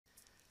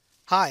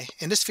Hi,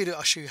 in this video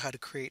I'll show you how to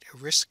create a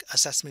risk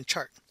assessment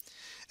chart.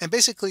 And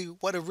basically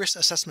what a risk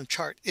assessment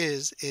chart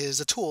is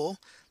a tool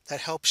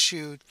that helps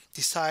you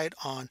decide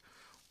on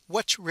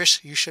which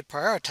risk you should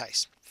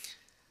prioritize.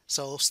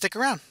 So stick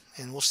around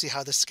and we'll see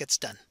how this gets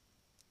done.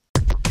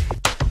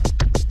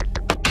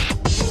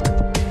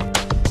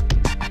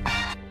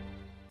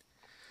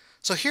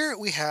 So here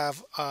we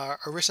have our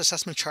risk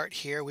assessment chart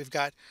here. We've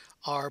got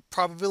our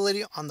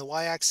probability on the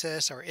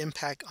y-axis, our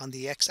impact on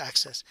the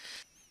x-axis.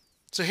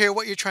 So here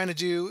what you're trying to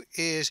do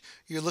is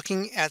you're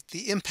looking at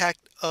the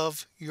impact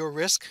of your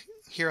risk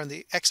here on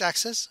the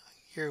x-axis,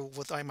 here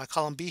with my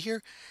column B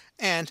here,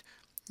 and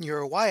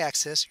your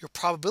y-axis, your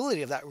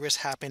probability of that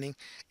risk happening,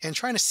 and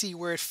trying to see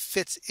where it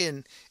fits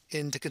in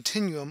the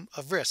continuum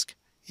of risk.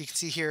 You can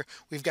see here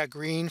we've got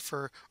green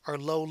for our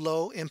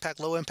low impact,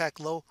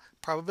 low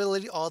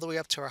probability, all the way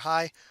up to our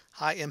high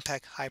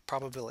impact, high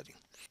probability.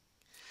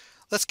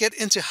 Let's get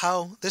into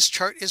how this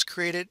chart is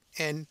created,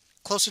 and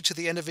closer to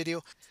the end of the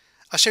video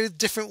I'll show you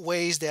different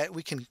ways that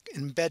we can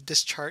embed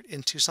this chart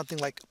into something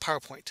like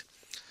PowerPoint.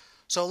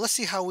 So let's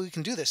see how we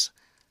can do this.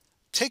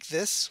 Take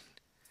this.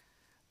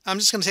 I'm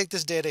just going to take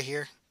this data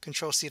here,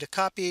 Control C to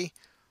copy,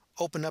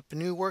 open up a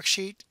new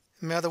worksheet.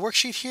 Another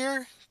worksheet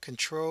here,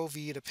 Control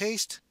V to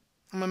paste.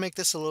 I'm going to make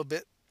this a little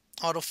bit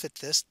auto fit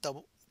this,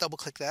 double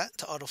click that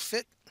to auto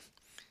fit,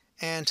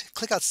 and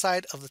click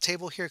outside of the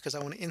table here because I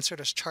want to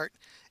insert a chart.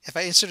 If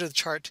I inserted the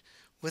chart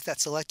with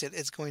that selected,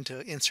 it's going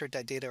to insert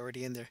that data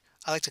already in there.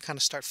 I like to kind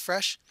of start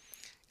fresh,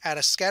 add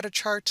a scatter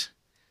chart,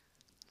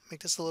 make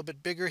this a little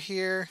bit bigger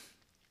here,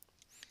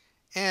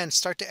 and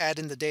start to add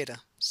in the data.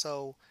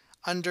 So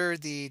under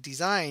the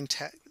design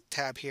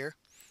tab here,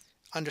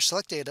 under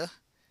select data,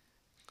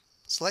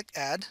 select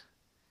add,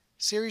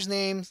 series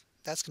name,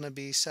 that's going to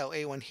be cell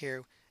A1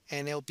 here,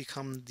 and it'll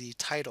become the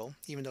title,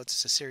 even though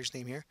it's a series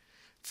name here.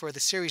 For the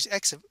series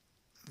X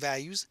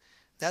values,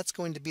 that's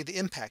going to be the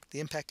impact.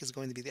 The impact is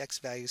going to be the X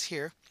values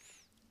here.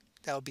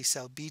 That will be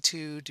cell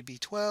B2 to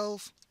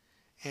B12.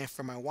 And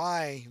for my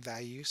Y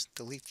values,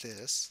 delete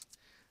this.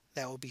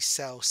 That will be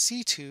cell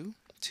C2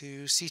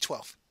 to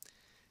C12.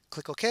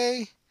 Click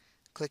OK,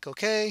 click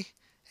OK,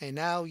 and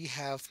now you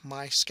have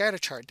my scatter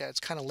chart that's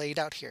kind of laid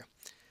out here.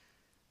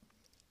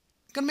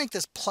 I'm going to make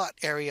this plot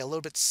area a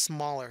little bit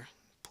smaller.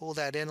 Pull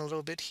that in a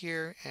little bit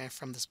here, and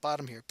from this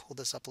bottom here, pull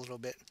this up a little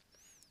bit,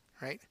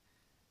 right?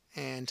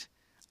 And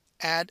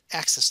add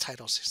axis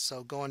titles.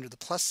 So go under the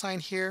plus sign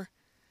here,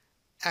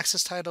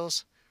 axis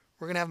titles.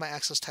 We're going to have my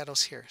axis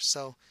titles here.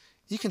 So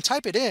you can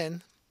type it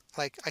in,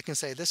 like I can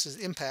say this is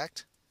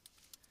impact,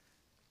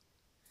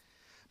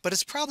 but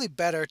it's probably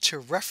better to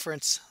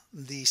reference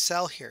the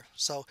cell here.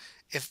 So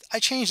if I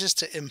change this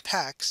to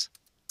impacts,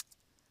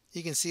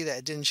 you can see that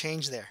it didn't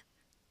change there.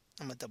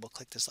 I'm going to double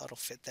click this auto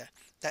fit there.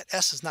 That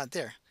S is not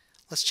there.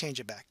 Let's change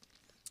it back.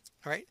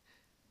 All right.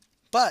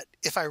 But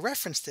if I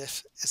reference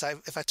this,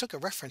 if I took a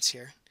reference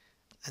here,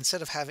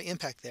 instead of having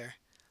impact there,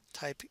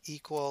 type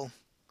equal,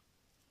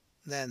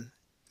 then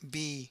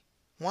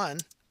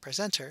B1, press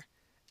enter,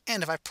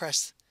 and if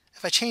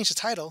I change the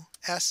title,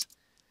 S,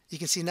 you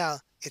can see now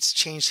it's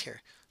changed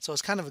here. So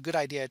it's kind of a good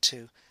idea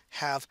to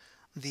have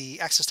the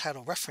axis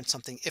title reference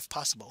something if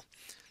possible.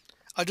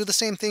 I'll do the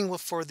same thing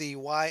for the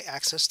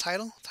y-axis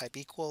title, type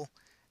equal,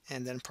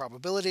 and then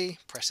probability,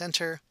 press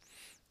enter,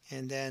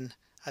 and then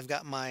I've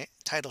got my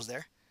titles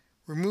there.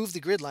 Remove the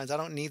grid lines. I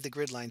don't need the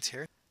grid lines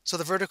here. So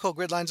the vertical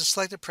grid lines are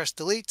selected, press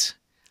delete.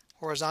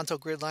 Horizontal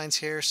grid lines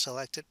here,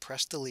 select it,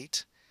 press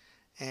delete.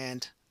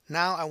 And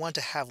now I want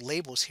to have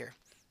labels here.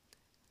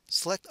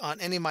 Select on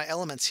any of my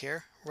elements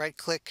here, right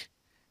click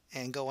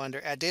and go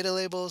under add data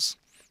labels.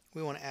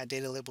 We want to add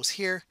data labels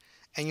here.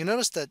 And you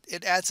notice that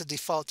it adds the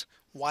default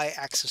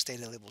y-axis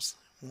data labels,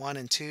 1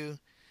 and 2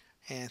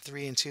 and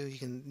 3 and 2.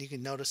 You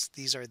can notice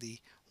these are the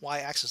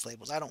y-axis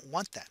labels. I don't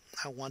want that.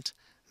 I want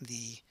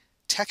the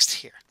text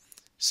here.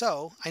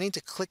 So I need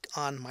to click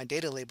on my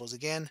data labels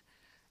again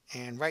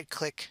and right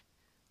click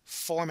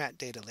format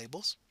data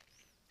labels.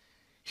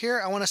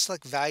 Here I want to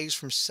select values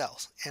from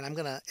cells, and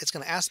it's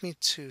going to ask me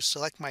to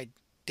select my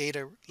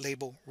data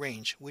label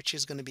range, which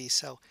is going to be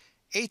cell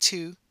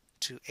A2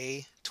 to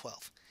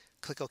A12.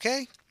 Click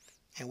OK,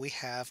 and we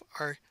have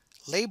our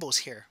labels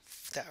here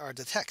that are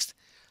the text.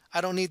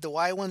 I don't need the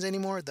Y ones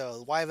anymore,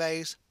 the Y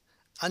values.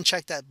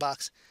 Uncheck that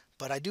box,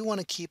 but I do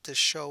want to keep the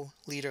show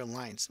leader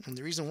lines. And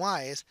the reason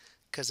why is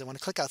because when I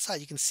click outside,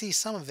 you can see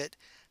some of it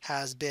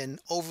has been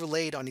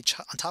overlaid on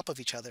top of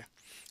each other.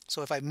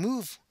 So if I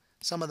move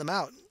some of them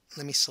out,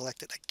 let me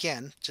select it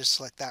again, just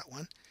select that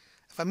one.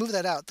 If I move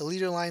that out, the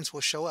leader lines will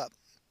show up.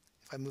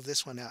 If I move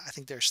this one out, I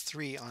think there's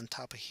 3 on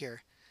top of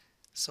here.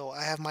 So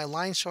I have my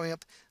lines showing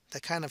up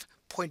that kind of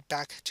point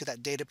back to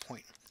that data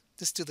point.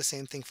 Just do the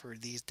same thing for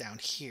these down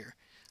here.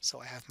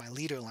 So I have my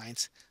leader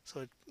lines,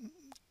 so it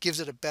gives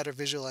it a better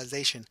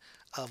visualization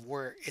of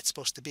where it's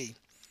supposed to be.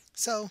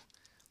 So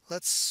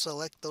let's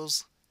select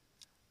those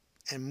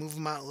and move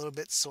them out a little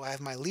bit so I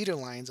have my leader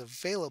lines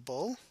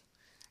available.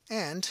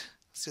 And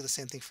let's do the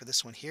same thing for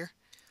this one here.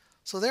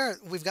 So there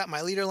we've got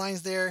my leader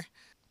lines there.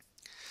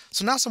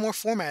 So now some more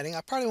formatting.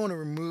 I probably want to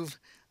remove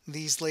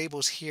these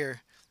labels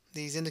here,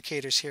 these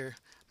indicators here,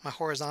 my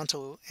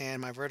horizontal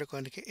and my vertical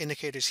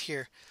indicators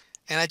here.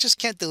 And I just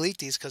can't delete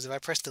these because if I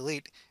press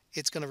delete,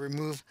 it's going to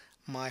remove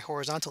my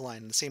horizontal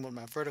line. The same with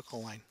my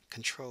vertical line.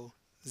 Control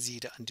Z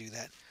to undo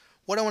that.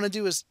 What I want to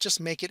do is just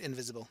make it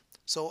invisible.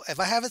 So if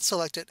I have it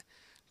selected,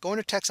 go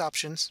into text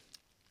options,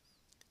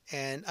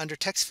 and under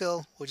text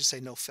fill, we'll just say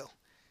no fill.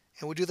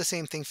 And we'll do the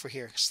same thing for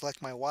here.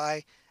 Select my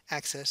Y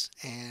axis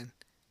and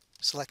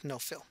select no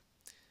fill.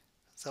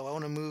 So I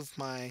want to move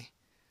my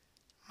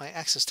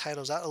axis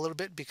titles out a little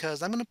bit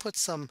because I'm going to put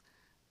some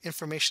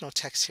informational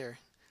text here.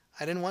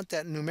 I didn't want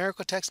that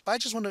numerical text, but I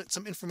just wanted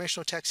some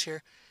informational text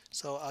here.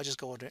 So I'll just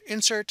go to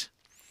Insert,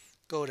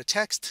 go to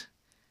Text,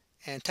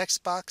 and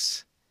Text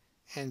Box,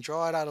 and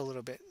draw it out a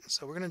little bit.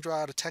 So we're going to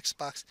draw out a text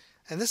box.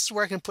 And this is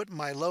where I can put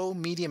my low,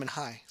 medium, and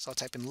high. So I'll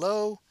type in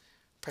low,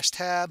 press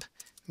Tab,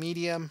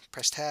 medium,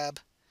 press Tab,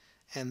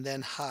 and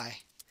then high.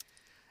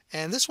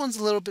 And this one's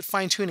a little bit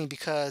fine-tuning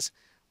because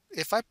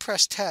if I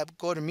press Tab,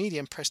 go to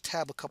medium, press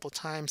Tab a couple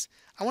times,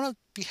 I want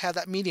to have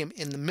that medium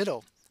in the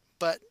middle,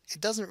 but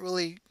it doesn't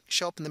really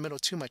show up in the middle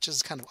too much. This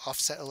is kind of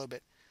offset a little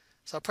bit.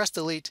 So I'll press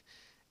delete,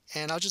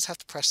 and I'll just have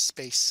to press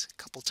space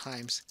a couple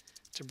times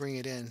to bring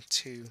it in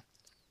to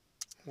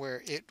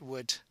where it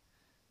would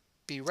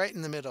be right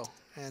in the middle,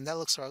 and that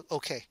looks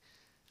okay.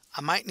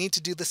 I might need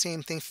to do the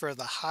same thing for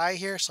the high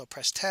here, so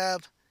press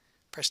tab,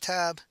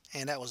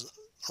 and that was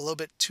a little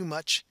bit too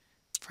much.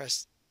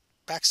 Press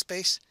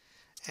backspace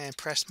and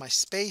press my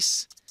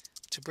space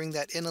to bring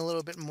that in a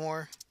little bit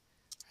more.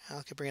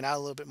 I can bring it out a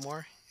little bit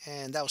more,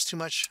 and that was too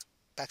much.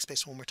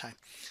 Backspace one more time.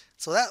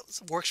 So that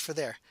works for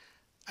there.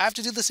 I have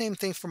to do the same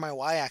thing for my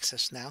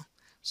y-axis now.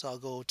 So I'll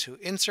go to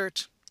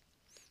Insert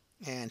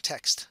and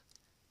Text,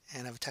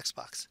 and I have a text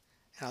box.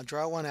 And I'll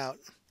draw one out,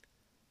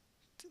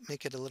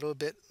 make it a little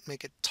bit,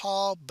 make it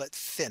tall but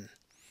thin.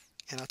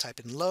 And I'll type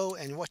in low,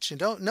 and what you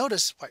don't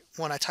notice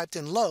when I typed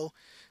in low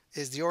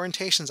is the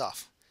orientation's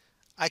off.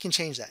 I can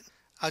change that.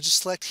 I'll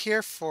just select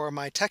here for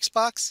my text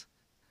box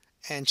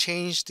and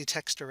change the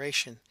text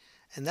duration.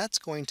 And that's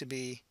going to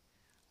be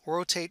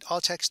rotate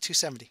all text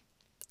 270.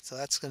 So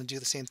that's going to do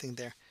the same thing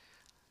there.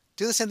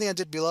 Do the same thing I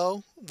did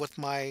below with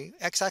my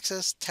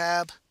x-axis,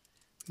 tab,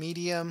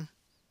 medium,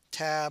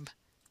 tab,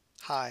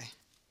 high.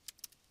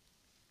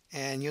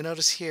 And you'll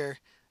notice here,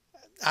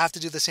 I have to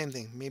do the same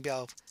thing. Maybe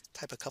I'll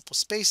type a couple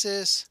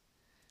spaces,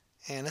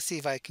 and let's see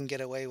if I can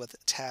get away with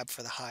a tab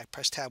for the high.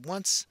 Press tab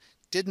once,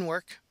 didn't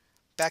work.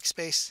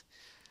 Backspace.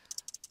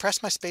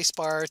 Press my space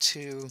bar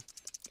to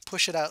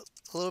push it out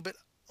a little bit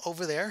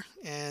over there,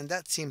 and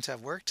that seemed to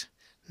have worked.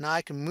 Now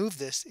I can move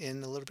this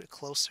in a little bit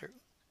closer.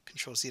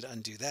 Control Z to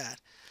undo that.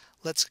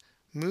 Let's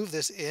move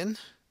this in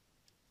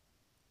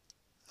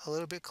a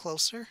little bit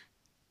closer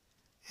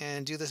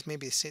and do this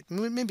maybe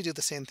do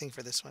the same thing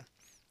for this one.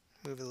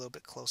 Move it a little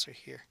bit closer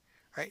here,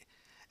 right?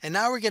 And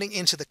now we're getting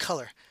into the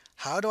color.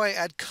 How do I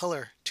add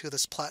color to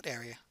this plot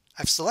area?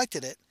 I've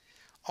selected it.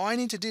 All I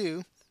need to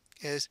do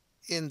is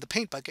in the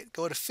paint bucket,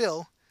 go to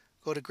fill,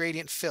 go to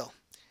gradient fill,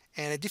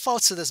 and it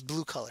defaults to this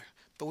blue color,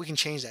 but we can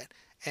change that.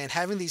 And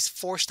having these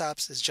 4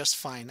 stops is just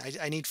fine.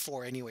 I need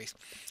 4 anyways.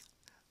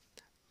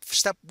 For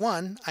step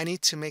 1, I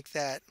need to make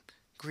that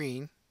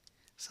green.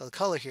 So the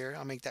color here,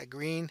 I'll make that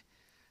green.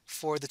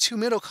 For the 2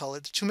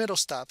 middle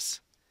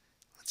stops,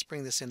 let's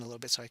bring this in a little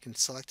bit so I can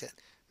select it.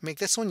 Make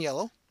this one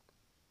yellow.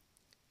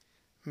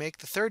 Make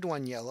the third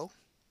one yellow.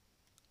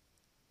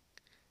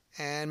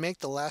 And make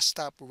the last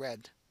stop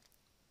red.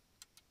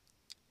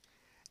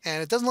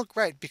 And it doesn't look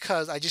right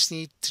because I just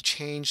need to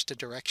change the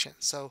direction.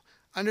 So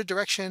under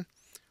direction,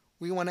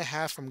 we want to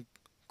have from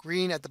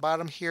green at the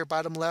bottom here,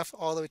 bottom left,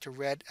 all the way to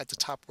red at the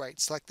top right.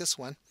 Select this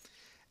one,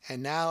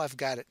 and now I've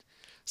got it.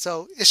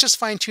 So it's just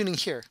fine tuning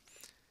here.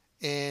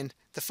 And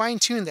to fine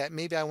tune that,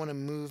 maybe I want to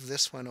move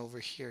this one over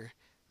here.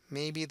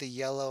 Maybe the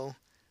yellow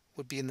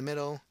would be in the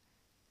middle,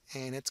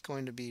 and it's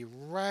going to be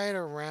right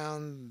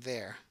around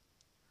there,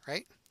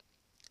 right?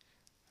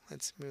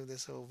 Let's move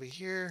this over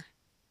here.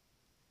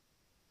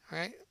 All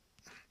right.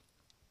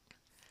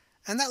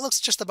 And that looks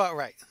just about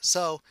right.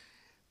 So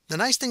the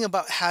nice thing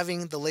about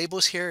having the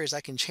labels here is I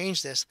can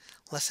change this.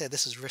 Let's say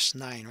this is risk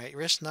 9, right?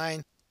 Risk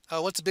 9.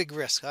 Oh, what's a big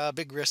risk?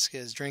 Big risk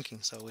is drinking,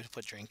 so we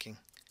put drinking,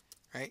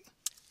 right?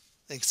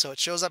 And so it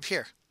shows up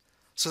here.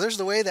 So there's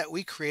the way that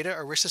we created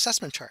a risk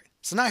assessment chart.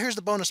 So now here's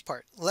the bonus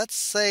part. Let's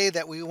say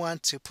that we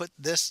want to put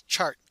this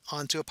chart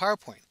onto a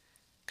PowerPoint.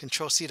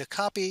 Control C to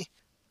copy.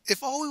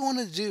 If all we want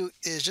to do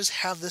is just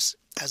have this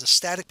as a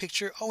static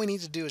picture, all we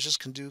need to do is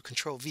just do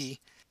Control V.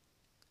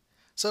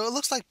 So it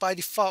looks like by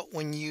default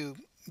when you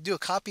do a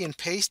copy and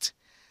paste,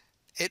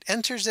 it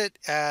enters it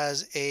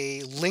as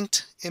a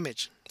linked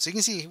image. So you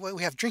can see what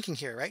we have drinking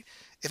here, right?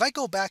 If I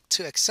go back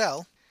to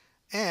Excel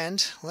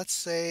and let's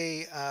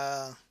say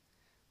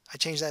I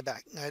change that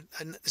back.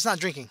 It's not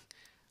drinking.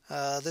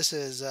 This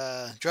is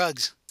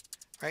drugs,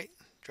 right?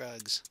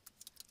 Drugs.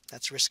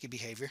 That's risky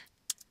behavior.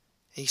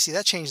 And you see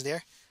that change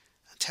there.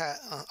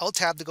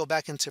 Alt-tab to go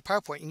back into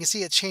PowerPoint. You can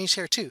see it changed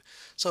here too.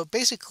 So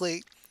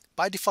basically,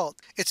 by default,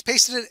 it's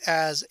pasted it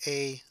as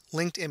a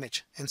linked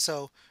image. And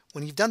so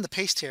when you've done the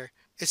paste here,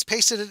 it's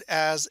pasted it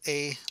as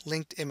a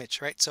linked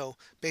image, right? So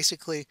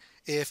basically,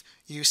 if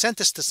you sent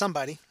this to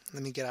somebody,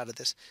 let me get out of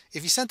this.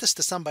 If you sent this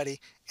to somebody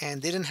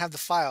and they didn't have the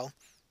file,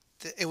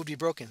 it would be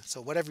broken.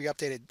 So whatever you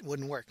updated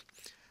wouldn't work.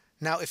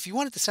 Now, if you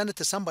wanted to send it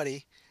to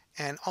somebody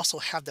and also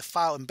have the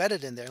file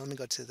embedded in there, let me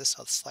go to this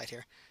other slide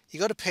here. You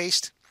go to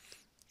paste,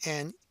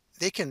 and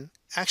they can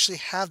actually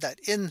have that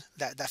in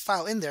that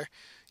file in there.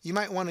 You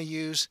might want to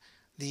use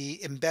the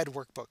embed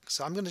workbook.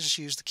 So I'm going to just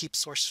use the keep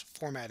source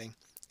formatting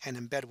and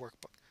embed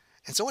workbook.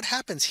 And so what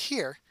happens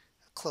here,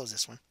 close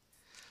this one.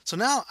 So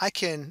now I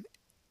can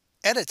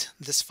edit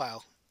this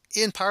file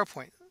in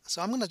PowerPoint.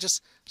 So I'm going to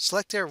just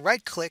select there,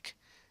 right click,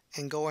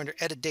 and go under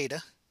edit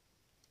data,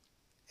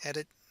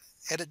 edit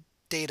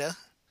data.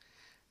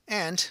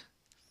 And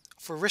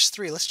for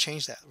RIS3, let's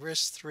change that.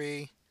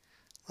 RIS3,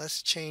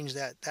 let's change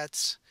that.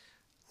 That's,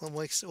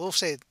 we'll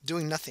say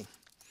doing nothing.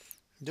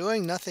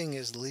 Doing nothing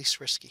is least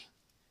risky.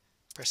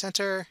 Press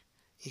enter.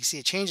 You can see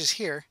it changes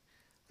here.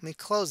 Let me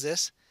close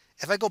this.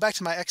 If I go back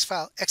to my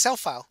Excel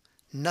file,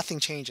 nothing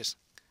changes.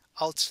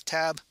 Alt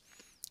tab.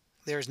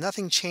 There's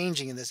nothing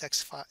changing in this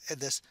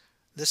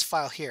this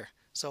file here.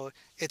 So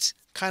it's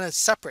kind of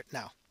separate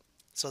now.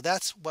 So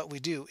that's what we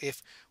do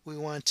if we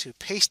want to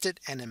paste it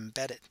and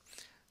embed it.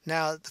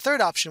 Now the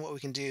third option, what we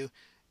can do,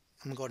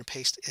 I'm going to go and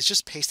paste, is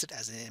just paste it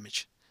as an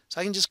image.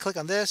 So I can just click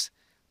on this,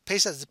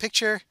 paste it as a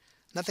picture,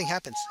 nothing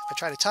happens. If I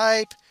try to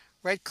type,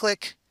 right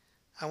click,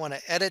 I want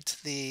to edit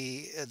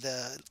the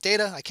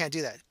data, I can't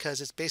do that because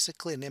it's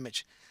basically an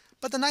image.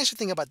 But the nicer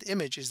thing about the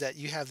image is that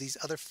you have these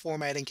other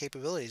formatting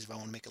capabilities. If I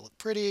want to make it look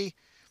pretty,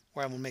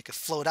 or I want to make it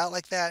float out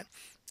like that,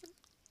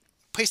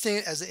 pasting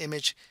it as an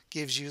image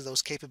gives you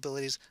those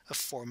capabilities of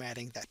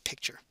formatting that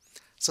picture.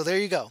 So there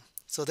you go.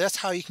 So that's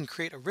how you can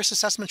create a risk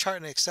assessment chart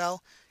in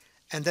Excel,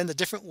 and then the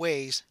different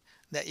ways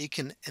that you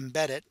can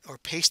embed it or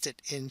paste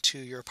it into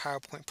your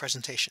PowerPoint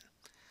presentation.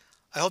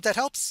 I hope that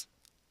helps.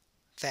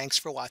 Thanks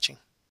for watching.